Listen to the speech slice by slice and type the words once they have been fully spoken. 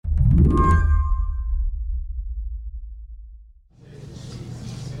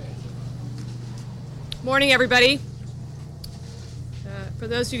Morning, everybody. For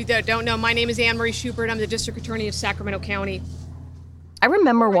those of you that don't know, my name is Anne Marie Schubert. I'm the District Attorney of Sacramento County. I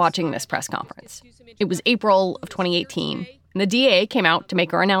remember watching this press conference. It was April of 2018, and the DA came out to make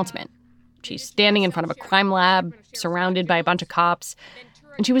her announcement. She's standing in front of a crime lab, surrounded by a bunch of cops,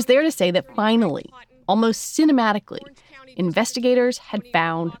 and she was there to say that finally, almost cinematically, investigators had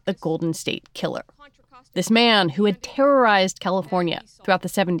found the Golden State Killer. This man who had terrorized California throughout the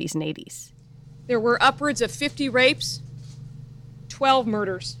 70s and 80s. There were upwards of 50 rapes, 12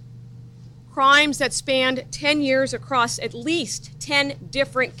 murders, crimes that spanned 10 years across at least 10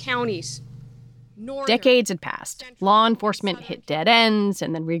 different counties. Decades had passed. Law enforcement hit dead ends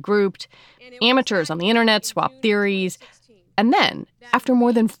and then regrouped. Amateurs on the internet swapped theories. And then, after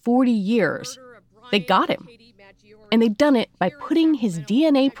more than 40 years, they got him. And they'd done it by putting his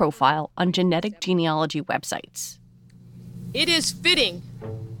DNA profile on genetic genealogy websites. It is fitting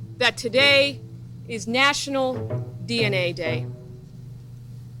that today is National DNA Day.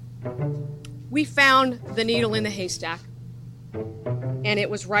 We found the needle in the haystack, and it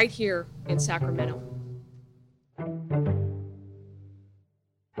was right here in Sacramento.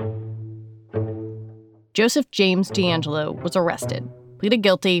 Joseph James DeAngelo was arrested, pleaded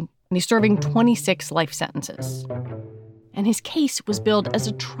guilty, and he's serving 26 life sentences. And his case was billed as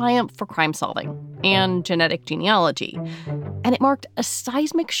a triumph for crime solving and genetic genealogy. And it marked a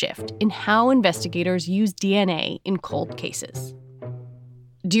seismic shift in how investigators use DNA in cold cases.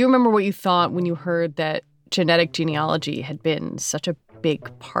 Do you remember what you thought when you heard that genetic genealogy had been such a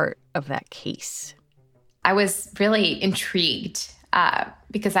big part of that case? I was really intrigued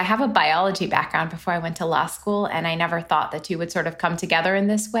because I have a biology background before I went to law school, and I never thought the two would sort of come together in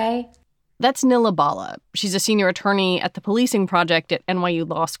this way. That's Nila Bala. She's a senior attorney at the Policing Project at NYU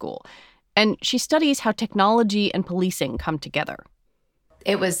Law School, and she studies how technology and policing come together.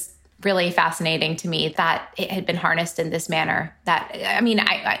 It was really fascinating to me that it had been harnessed in this manner. I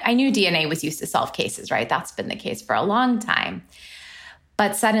knew DNA was used to solve cases, right? That's been the case for a long time.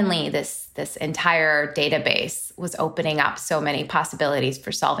 But suddenly this entire database was opening up so many possibilities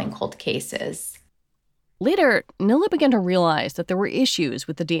for solving cold cases. Later, Nila began to realize that there were issues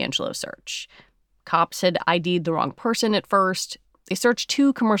with the DeAngelo search. Cops had ID'd the wrong person at first. They searched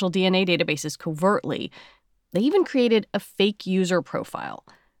 2 commercial DNA databases covertly. They even created a fake user profile.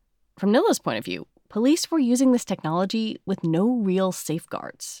 From Nila's point of view, police were using this technology with no real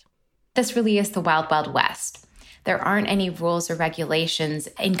safeguards. This really is the Wild Wild West. There aren't any rules or regulations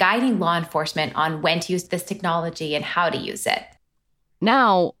in guiding law enforcement on when to use this technology and how to use it.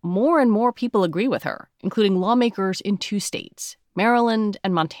 Now, more and more people agree with her, including lawmakers in 2 states, Maryland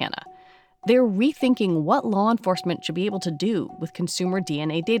and Montana. They're rethinking what law enforcement should be able to do with consumer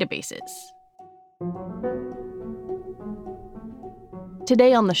DNA databases.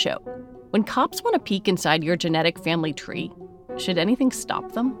 Today on the show, when cops want to peek inside your genetic family tree, should anything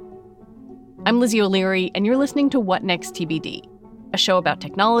stop them? I'm Lizzie O'Leary, and you're listening to What Next TBD, a show about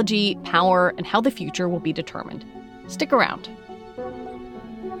technology, power, and how the future will be determined. Stick around.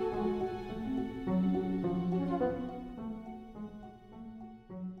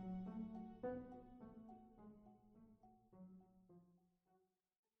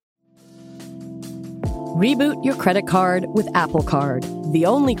 Reboot your credit card with Apple Card, the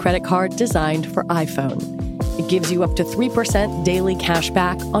only credit card designed for iPhone. It gives you up to 3% daily cash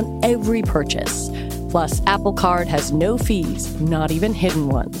back on every purchase. Plus, Apple Card has no fees, not even hidden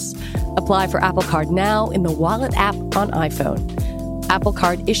ones. Apply for Apple Card now in the Wallet app on iPhone. Apple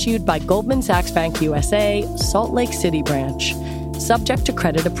Card issued by Goldman Sachs Bank USA, Salt Lake City branch. Subject to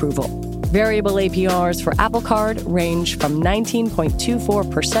credit approval. Variable APRs for Apple Card range from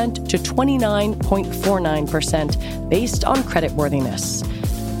 19.24% to 29.49% based on creditworthiness.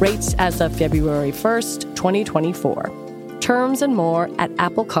 Rates as of February 1st, 2024. Terms and more at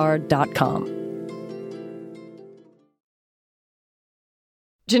applecard.com.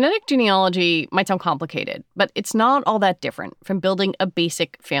 Genetic genealogy might sound complicated, but it's not all that different from building a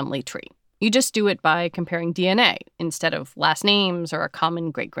basic family tree. You just do it by comparing DNA instead of last names or a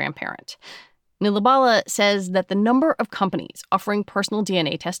common great-grandparent. Nila Bala says that the number of companies offering personal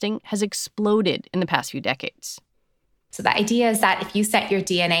DNA testing has exploded in the past few decades. So the idea is that if you set your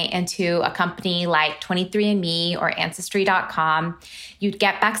DNA into a company like 23andMe or Ancestry.com, you'd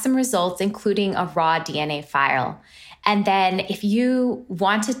get back some results, including a raw DNA file. And then if you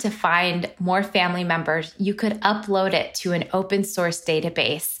wanted to find more family members, you could upload it to an open source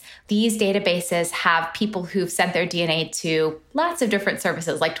database. These databases have people who've sent their DNA to lots of different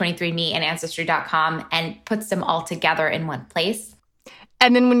services like 23andMe and Ancestry.com and puts them all together in one place.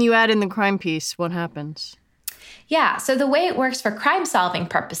 And then when you add in the crime piece, what happens? Yeah. So the way it works for crime solving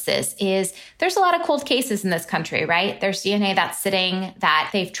purposes is there's a lot of cold cases in this country, right? There's DNA that's sitting that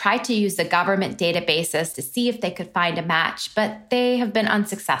they've tried to use the government databases to see if they could find a match, but they have been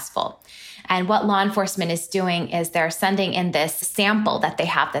unsuccessful. And what law enforcement is doing is they're sending in this sample that they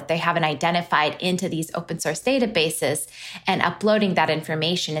haven't identified into these open source databases and uploading that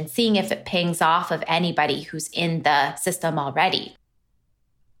information and seeing if it pings off of anybody who's in the system already.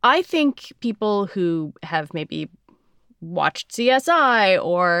 I think people who have maybe watched CSI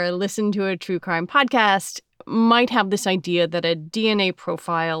or listened to a true crime podcast might have this idea that a DNA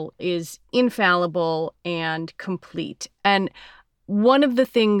profile is infallible and complete. And one of the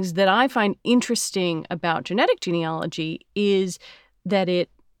things that I find interesting about genetic genealogy is that it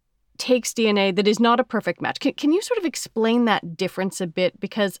takes DNA that is not a perfect match. Can you sort of explain that difference a bit?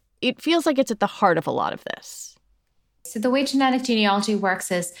 Because it feels like it's at the heart of a lot of this. So the way genetic genealogy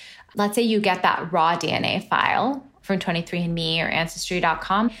works is, let's say you get that raw DNA file from 23andMe or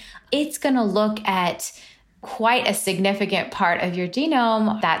Ancestry.com. It's going to look at quite a significant part of your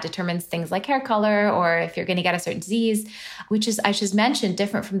genome that determines things like hair color or if you're going to get a certain disease, which is, I just mentioned,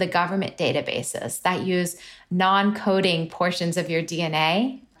 different from the government databases that use non-coding portions of your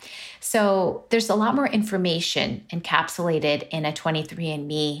DNA. So there's a lot more information encapsulated in a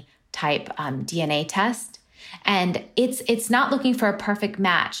 23andMe type DNA test. And it's not looking for a perfect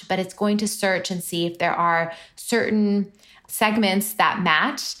match, but it's going to search and see if there are certain segments that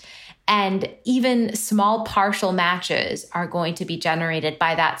match. And even small partial matches are going to be generated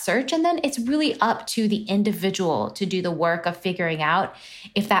by that search. And then it's really up to the individual to do the work of figuring out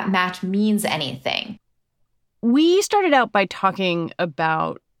if that match means anything. We started out by talking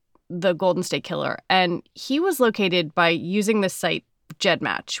about the Golden State Killer, and he was located by using the site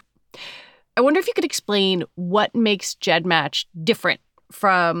GEDmatch. I wonder if you could explain what makes GEDmatch different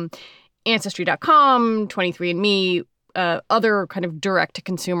from Ancestry.com, 23andMe, other kind of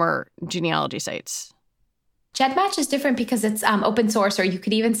direct-to-consumer genealogy sites. GEDmatch is different because it's open source, or you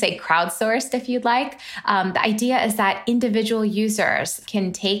could even say crowdsourced if you'd like. The idea is that individual users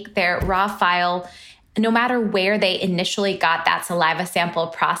can take their raw file, no matter where they initially got that saliva sample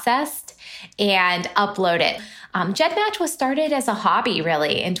processed, and upload it. GEDmatch was started as a hobby,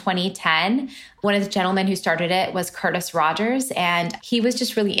 really, in 2010. One of the gentlemen who started it was Curtis Rogers, and he was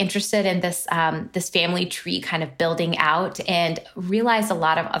just really interested in this family tree kind of building out, and realized a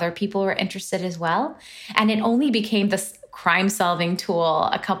lot of other people were interested as well. And it only became this crime-solving tool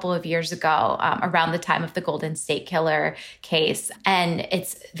a couple of years ago, around the time of the Golden State Killer case. And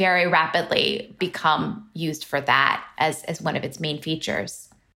it's very rapidly become used for that as one of its main features.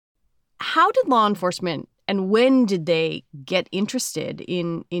 How did law enforcement and when did they get interested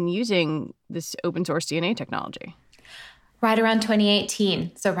in using this open source DNA technology? Right around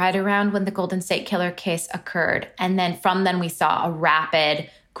 2018. So right around when the Golden State Killer case occurred. And then from then we saw a rapid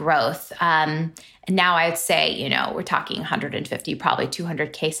growth. And now I would say, we're talking 150, probably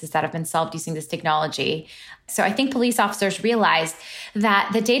 200 cases that have been solved using this technology. So I think police officers realized that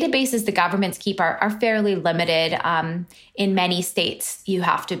the databases the governments keep are fairly limited. In many states, you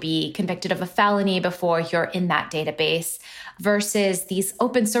have to be convicted of a felony before you're in that database, versus these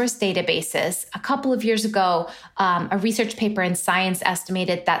open source databases. A couple of years ago, a research paper in Science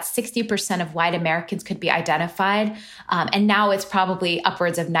estimated that 60% of white Americans could be identified. And now it's probably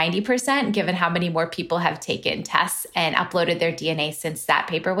upwards of 90%, given how many more people have taken tests and uploaded their DNA since that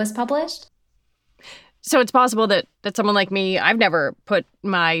paper was published. So it's possible that someone like me, I've never put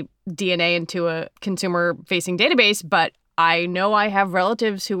my DNA into a consumer-facing database, but I know I have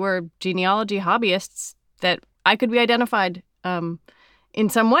relatives who are genealogy hobbyists that I could be identified in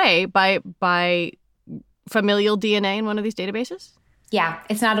some way by familial DNA in one of these databases? Yeah,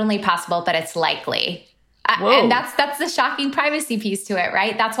 it's not only possible, but it's likely. And that's the shocking privacy piece to it,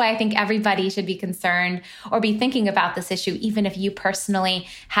 right? That's why I think everybody should be concerned or be thinking about this issue, even if you personally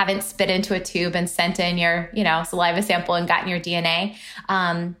haven't spit into a tube and sent in your, saliva sample and gotten your DNA.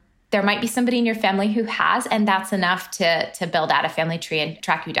 There might be somebody in your family who has, and that's enough to build out a family tree and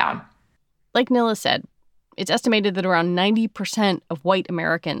track you down. Like Nilla said, it's estimated that around 90% of white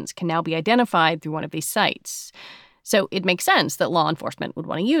Americans can now be identified through one of these sites. So it makes sense that law enforcement would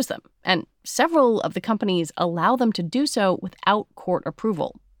want to use them. And several of the companies allow them to do so without court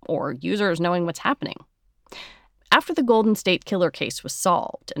approval or users knowing what's happening. After the Golden State Killer case was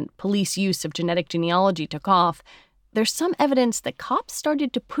solved and police use of genetic genealogy took off, there's some evidence that cops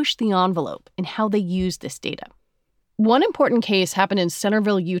started to push the envelope in how they use this data. One important case happened in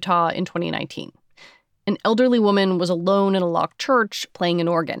Centerville, Utah in 2019. An elderly woman was alone in a locked church playing an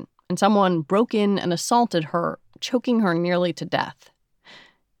organ, and someone broke in and assaulted her, choking her nearly to death.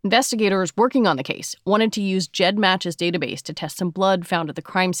 Investigators working on the case wanted to use GEDmatch's database to test some blood found at the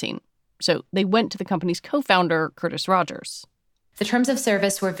crime scene. So they went to the company's co-founder, Curtis Rogers. The terms of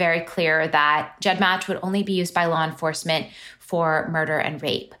service were very clear that GEDmatch would only be used by law enforcement for murder and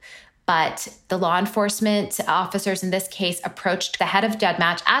rape. But the law enforcement officers in this case approached the head of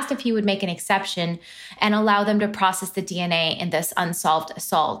GEDmatch, asked if he would make an exception and allow them to process the DNA in this unsolved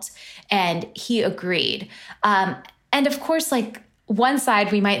assault. And he agreed. And of course, like one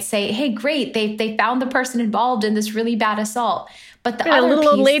side, we might say, hey, great, they found the person involved in this really bad assault. But the other little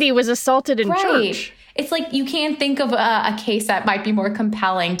old lady was assaulted in right. church. It's like you can't think of a case that might be more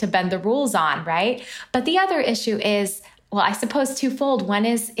compelling to bend the rules on, right? But the other issue is, well, I suppose twofold. One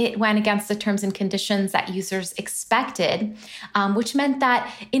is it went against the terms and conditions that users expected, which meant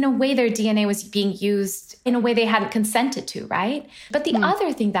that in a way their DNA was being used in a way they hadn't consented to, right? But the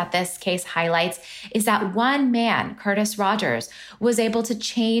other thing that this case highlights is that one man, Curtis Rogers, was able to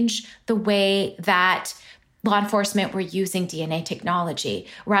change the way that law enforcement were using DNA technology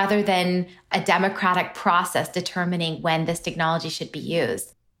rather than a democratic process determining when this technology should be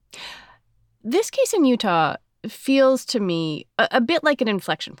used. This case in Utah feels to me a bit like an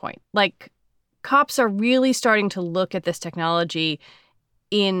inflection point. Like cops are really starting to look at this technology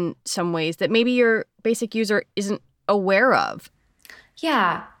in some ways that maybe your basic user isn't aware of.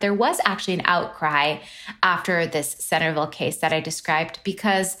 Yeah, there was actually an outcry after this Centerville case that I described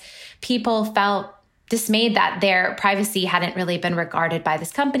because people felt dismayed that their privacy hadn't really been regarded by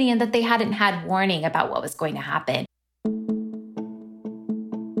this company and that they hadn't had warning about what was going to happen.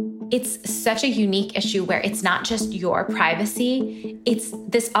 It's such a unique issue where it's not just your privacy, it's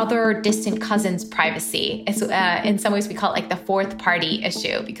this other distant cousin's privacy. It's, in some ways, we call it like the fourth party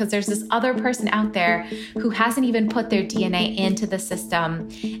issue because there's this other person out there who hasn't even put their DNA into the system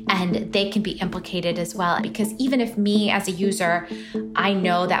and they can be implicated as well. Because even if me as a user, I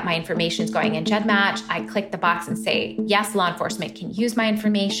know that my information is going in GEDmatch, I click the box and say, yes, law enforcement can use my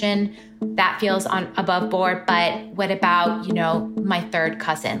information. That feels on above board. But what about, my third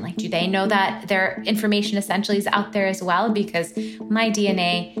cousin? Like, do they know that their information essentially is out there as well? Because my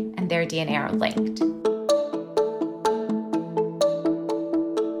DNA and their DNA are linked.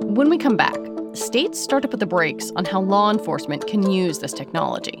 When we come back, states start to put the brakes on how law enforcement can use this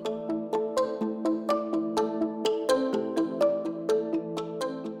technology.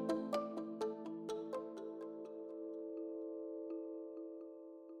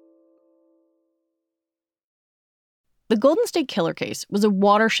 The Golden State Killer case was a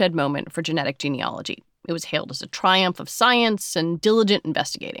watershed moment for genetic genealogy. It was hailed as a triumph of science and diligent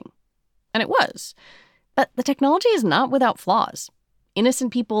investigating. And it was. But the technology is not without flaws.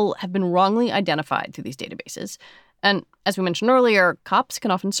 Innocent people have been wrongly identified through these databases. And as we mentioned earlier, cops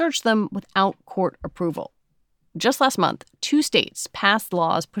can often search them without court approval. Just last month, 2 states passed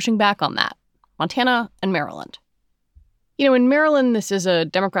laws pushing back on that, Montana and Maryland. In Maryland, this is a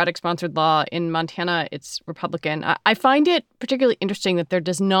Democratic-sponsored law. In Montana, it's Republican. I find it particularly interesting that there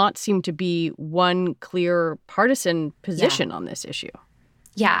does not seem to be one clear partisan position on this issue.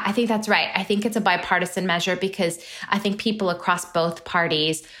 Yeah, I think that's right. I think it's a bipartisan measure because I think people across both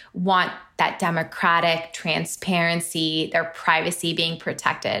parties want that democratic transparency, their privacy being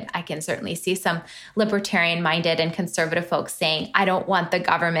protected. I can certainly see some libertarian-minded and conservative folks saying, I don't want the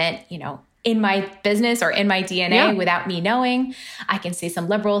government, in my business or in my DNA without me knowing. I can see some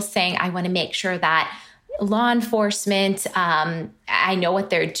liberals saying, I want to make sure that law enforcement, I know what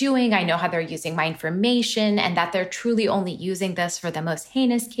they're doing, I know how they're using my information, and that they're truly only using this for the most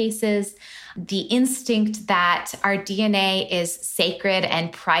heinous cases. The instinct that our DNA is sacred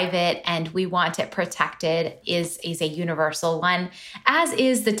and private and we want it protected is a universal one, as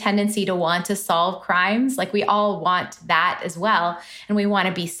is the tendency to want to solve crimes. Like we all want that as well, and we want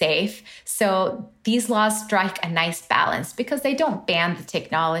to be safe. So these laws strike a nice balance because they don't ban the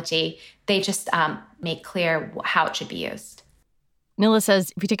technology. They just make clear how it should be used. Nilla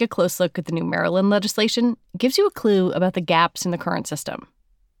says if you take a close look at the new Maryland legislation, it gives you a clue about the gaps in the current system.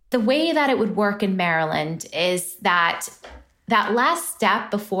 The way that it would work in Maryland is that last step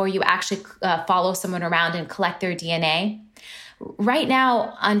before you actually follow someone around and collect their DNA, right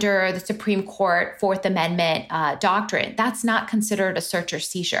now under the Supreme Court Fourth Amendment doctrine, that's not considered a search or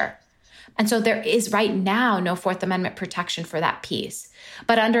seizure. And so there is right now no Fourth Amendment protection for that piece.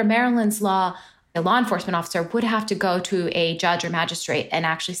 But under Maryland's law, a law enforcement officer would have to go to a judge or magistrate and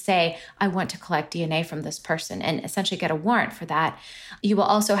actually say, I want to collect DNA from this person and essentially get a warrant for that. You will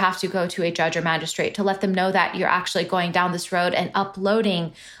also have to go to a judge or magistrate to let them know that you're actually going down this road and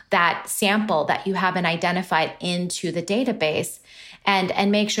uploading that sample that you haven't identified into the database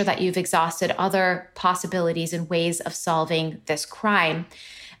and make sure that you've exhausted other possibilities and ways of solving this crime.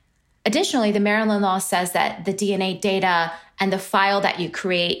 Additionally, the Maryland law says that the DNA data and the file that you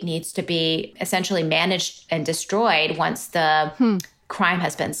create needs to be essentially managed and destroyed once the crime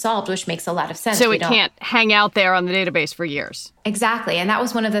has been solved, which makes a lot of sense. So it can't hang out there on the database for years. Exactly. And that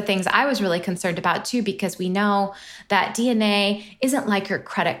was one of the things I was really concerned about, too, because we know that DNA isn't like your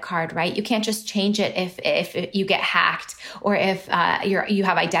credit card, right? You can't just change it if you get hacked or if you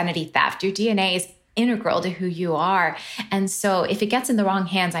have identity theft. Your DNA is integral to who you are. And so if it gets in the wrong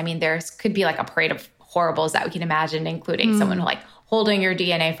hands, I mean, there could be like a parade of horribles that we can imagine, including someone like holding your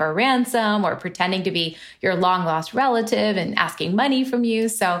DNA for ransom or pretending to be your long lost relative and asking money from you.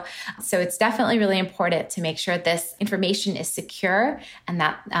 So it's definitely really important to make sure this information is secure and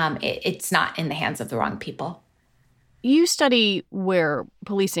that it's not in the hands of the wrong people. You study where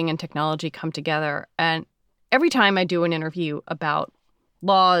policing and technology come together. And every time I do an interview about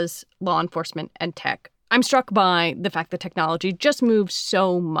laws, law enforcement, and tech, I'm struck by the fact that technology just moves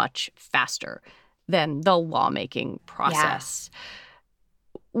so much faster than the lawmaking process. Yeah.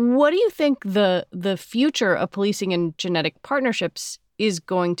 What do you think the future of policing and genetic partnerships is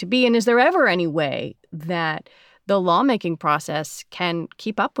going to be? And is there ever any way that the lawmaking process can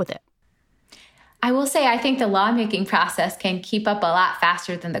keep up with it? I will say I think the lawmaking process can keep up a lot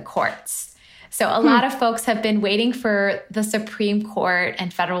faster than the courts. So a lot of folks have been waiting for the Supreme Court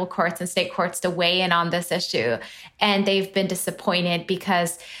and federal courts and state courts to weigh in on this issue. And they've been disappointed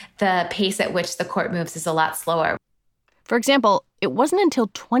because the pace at which the court moves is a lot slower. For example, it wasn't until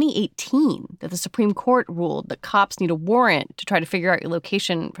 2018 that the Supreme Court ruled that cops need a warrant to try to figure out your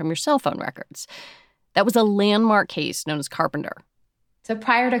location from your cell phone records. That was a landmark case known as Carpenter. So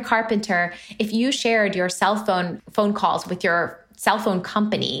prior to Carpenter, if you shared your phone calls with your cell phone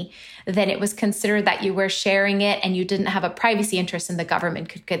company, then it was considered that you were sharing it and you didn't have a privacy interest and the government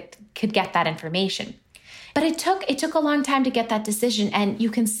could get that information. But it took a long time to get that decision. And you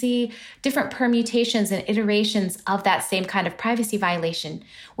can see different permutations and iterations of that same kind of privacy violation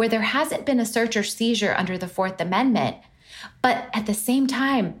where there hasn't been a search or seizure under the Fourth Amendment. But at the same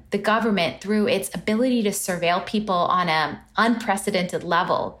time, the government, through its ability to surveil people on an unprecedented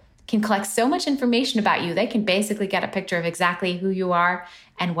level, can collect so much information about you, they can basically get a picture of exactly who you are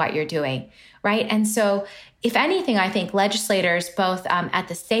and what you're doing, right? And so, if anything, I think legislators, both at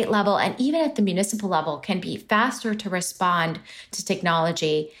the state level and even at the municipal level, can be faster to respond to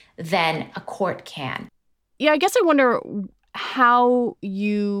technology than a court can. Yeah, I guess I wonder how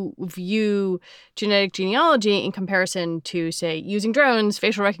you view genetic genealogy in comparison to, say, using drones,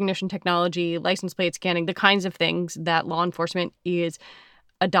 facial recognition technology, license plate scanning, the kinds of things that law enforcement is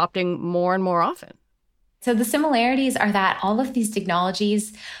adopting more and more often. So the similarities are that all of these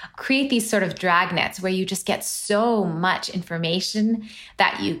technologies create these sort of dragnets where you just get so much information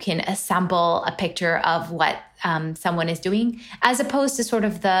that you can assemble a picture of what someone is doing, as opposed to sort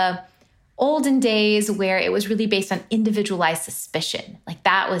of the olden days where it was really based on individualized suspicion. Like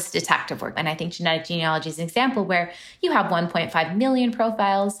that was detective work. And I think genetic genealogy is an example where you have 1.5 million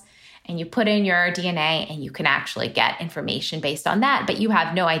profiles and you put in your DNA and you can actually get information based on that. But you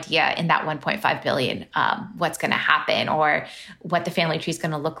have no idea in that 1.5 billion what's going to happen or what the family tree is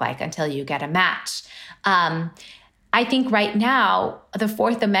going to look like until you get a match. I think right now, the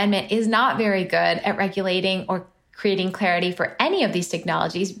Fourth Amendment is not very good at regulating or creating clarity for any of these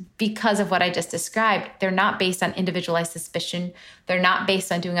technologies because of what I just described. They're not based on individualized suspicion. They're not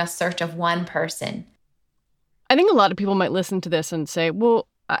based on doing a search of one person. I think a lot of people might listen to this and say, well,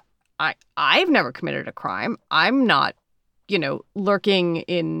 I've never committed a crime. I'm not, lurking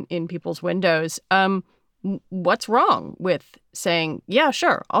in people's windows. What's wrong with saying, yeah,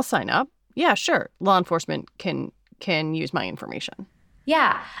 sure, I'll sign up. Yeah, sure, law enforcement can use my information.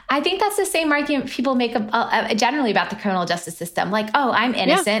 Yeah, I think that's the same argument people make generally about the criminal justice system. Like, oh, I'm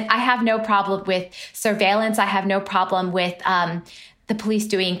innocent. Yeah. I have no problem with surveillance. I have no problem with the police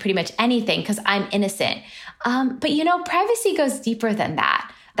doing pretty much anything because I'm innocent. But, privacy goes deeper than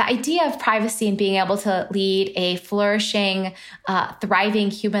that. The idea of privacy and being able to lead a flourishing,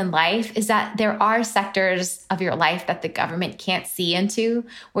 thriving human life is that there are sectors of your life that the government can't see into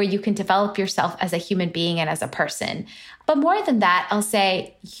where you can develop yourself as a human being and as a person. But more than that, I'll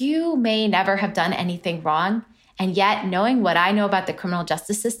say you may never have done anything wrong. And yet, knowing what I know about the criminal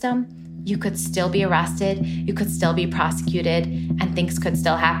justice system, you could still be arrested, you could still be prosecuted, and things could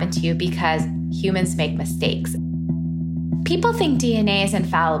still happen to you because humans make mistakes. People think DNA is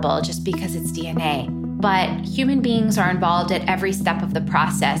infallible just because it's DNA, but human beings are involved at every step of the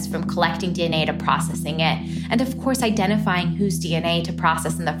process, from collecting DNA to processing it, and of course identifying whose DNA to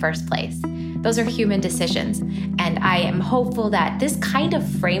process in the first place. Those are human decisions, and I am hopeful that this kind of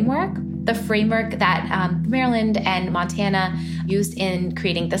framework, The framework that Maryland and Montana used in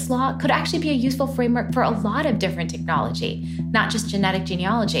creating this law could actually be a useful framework for a lot of different technology, not just genetic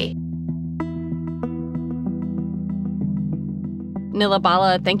genealogy. Nila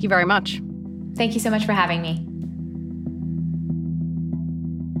Bala, thank you very much. Thank you so much for having me.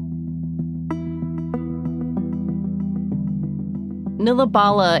 Nila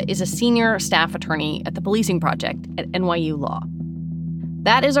Bala is a senior staff attorney at the Policing Project at NYU Law.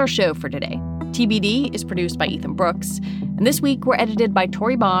 That is our show for today. TBD is produced by Ethan Brooks, and this week we're edited by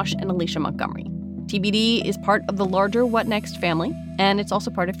Tori Bosch and Alicia Montgomery. TBD is part of the larger What Next family, and it's also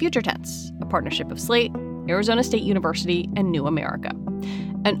part of Future Tense, a partnership of Slate, Arizona State University, and New America.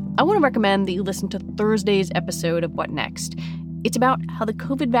 And I want to recommend that you listen to Thursday's episode of What Next. It's about how the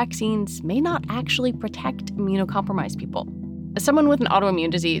COVID vaccines may not actually protect immunocompromised people. As someone with an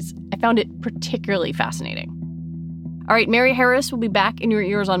autoimmune disease, I found it particularly fascinating. All right, Mary Harris will be back in your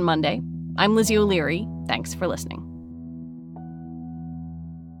ears on Monday. I'm Lizzie O'Leary. Thanks for listening.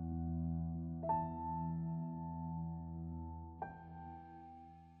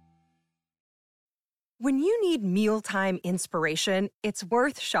 When you need mealtime inspiration, it's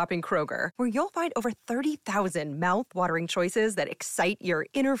worth shopping Kroger, where you'll find over 30,000 mouth-watering choices that excite your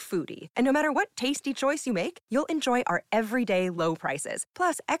inner foodie. And no matter what tasty choice you make, you'll enjoy our everyday low prices,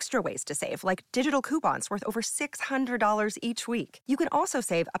 plus extra ways to save, like digital coupons worth over $600 each week. You can also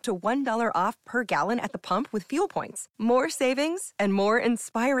save up to $1 off per gallon at the pump with fuel points. More savings and more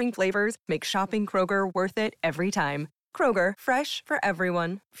inspiring flavors make shopping Kroger worth it every time. Kroger, fresh for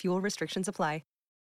everyone. Fuel restrictions apply.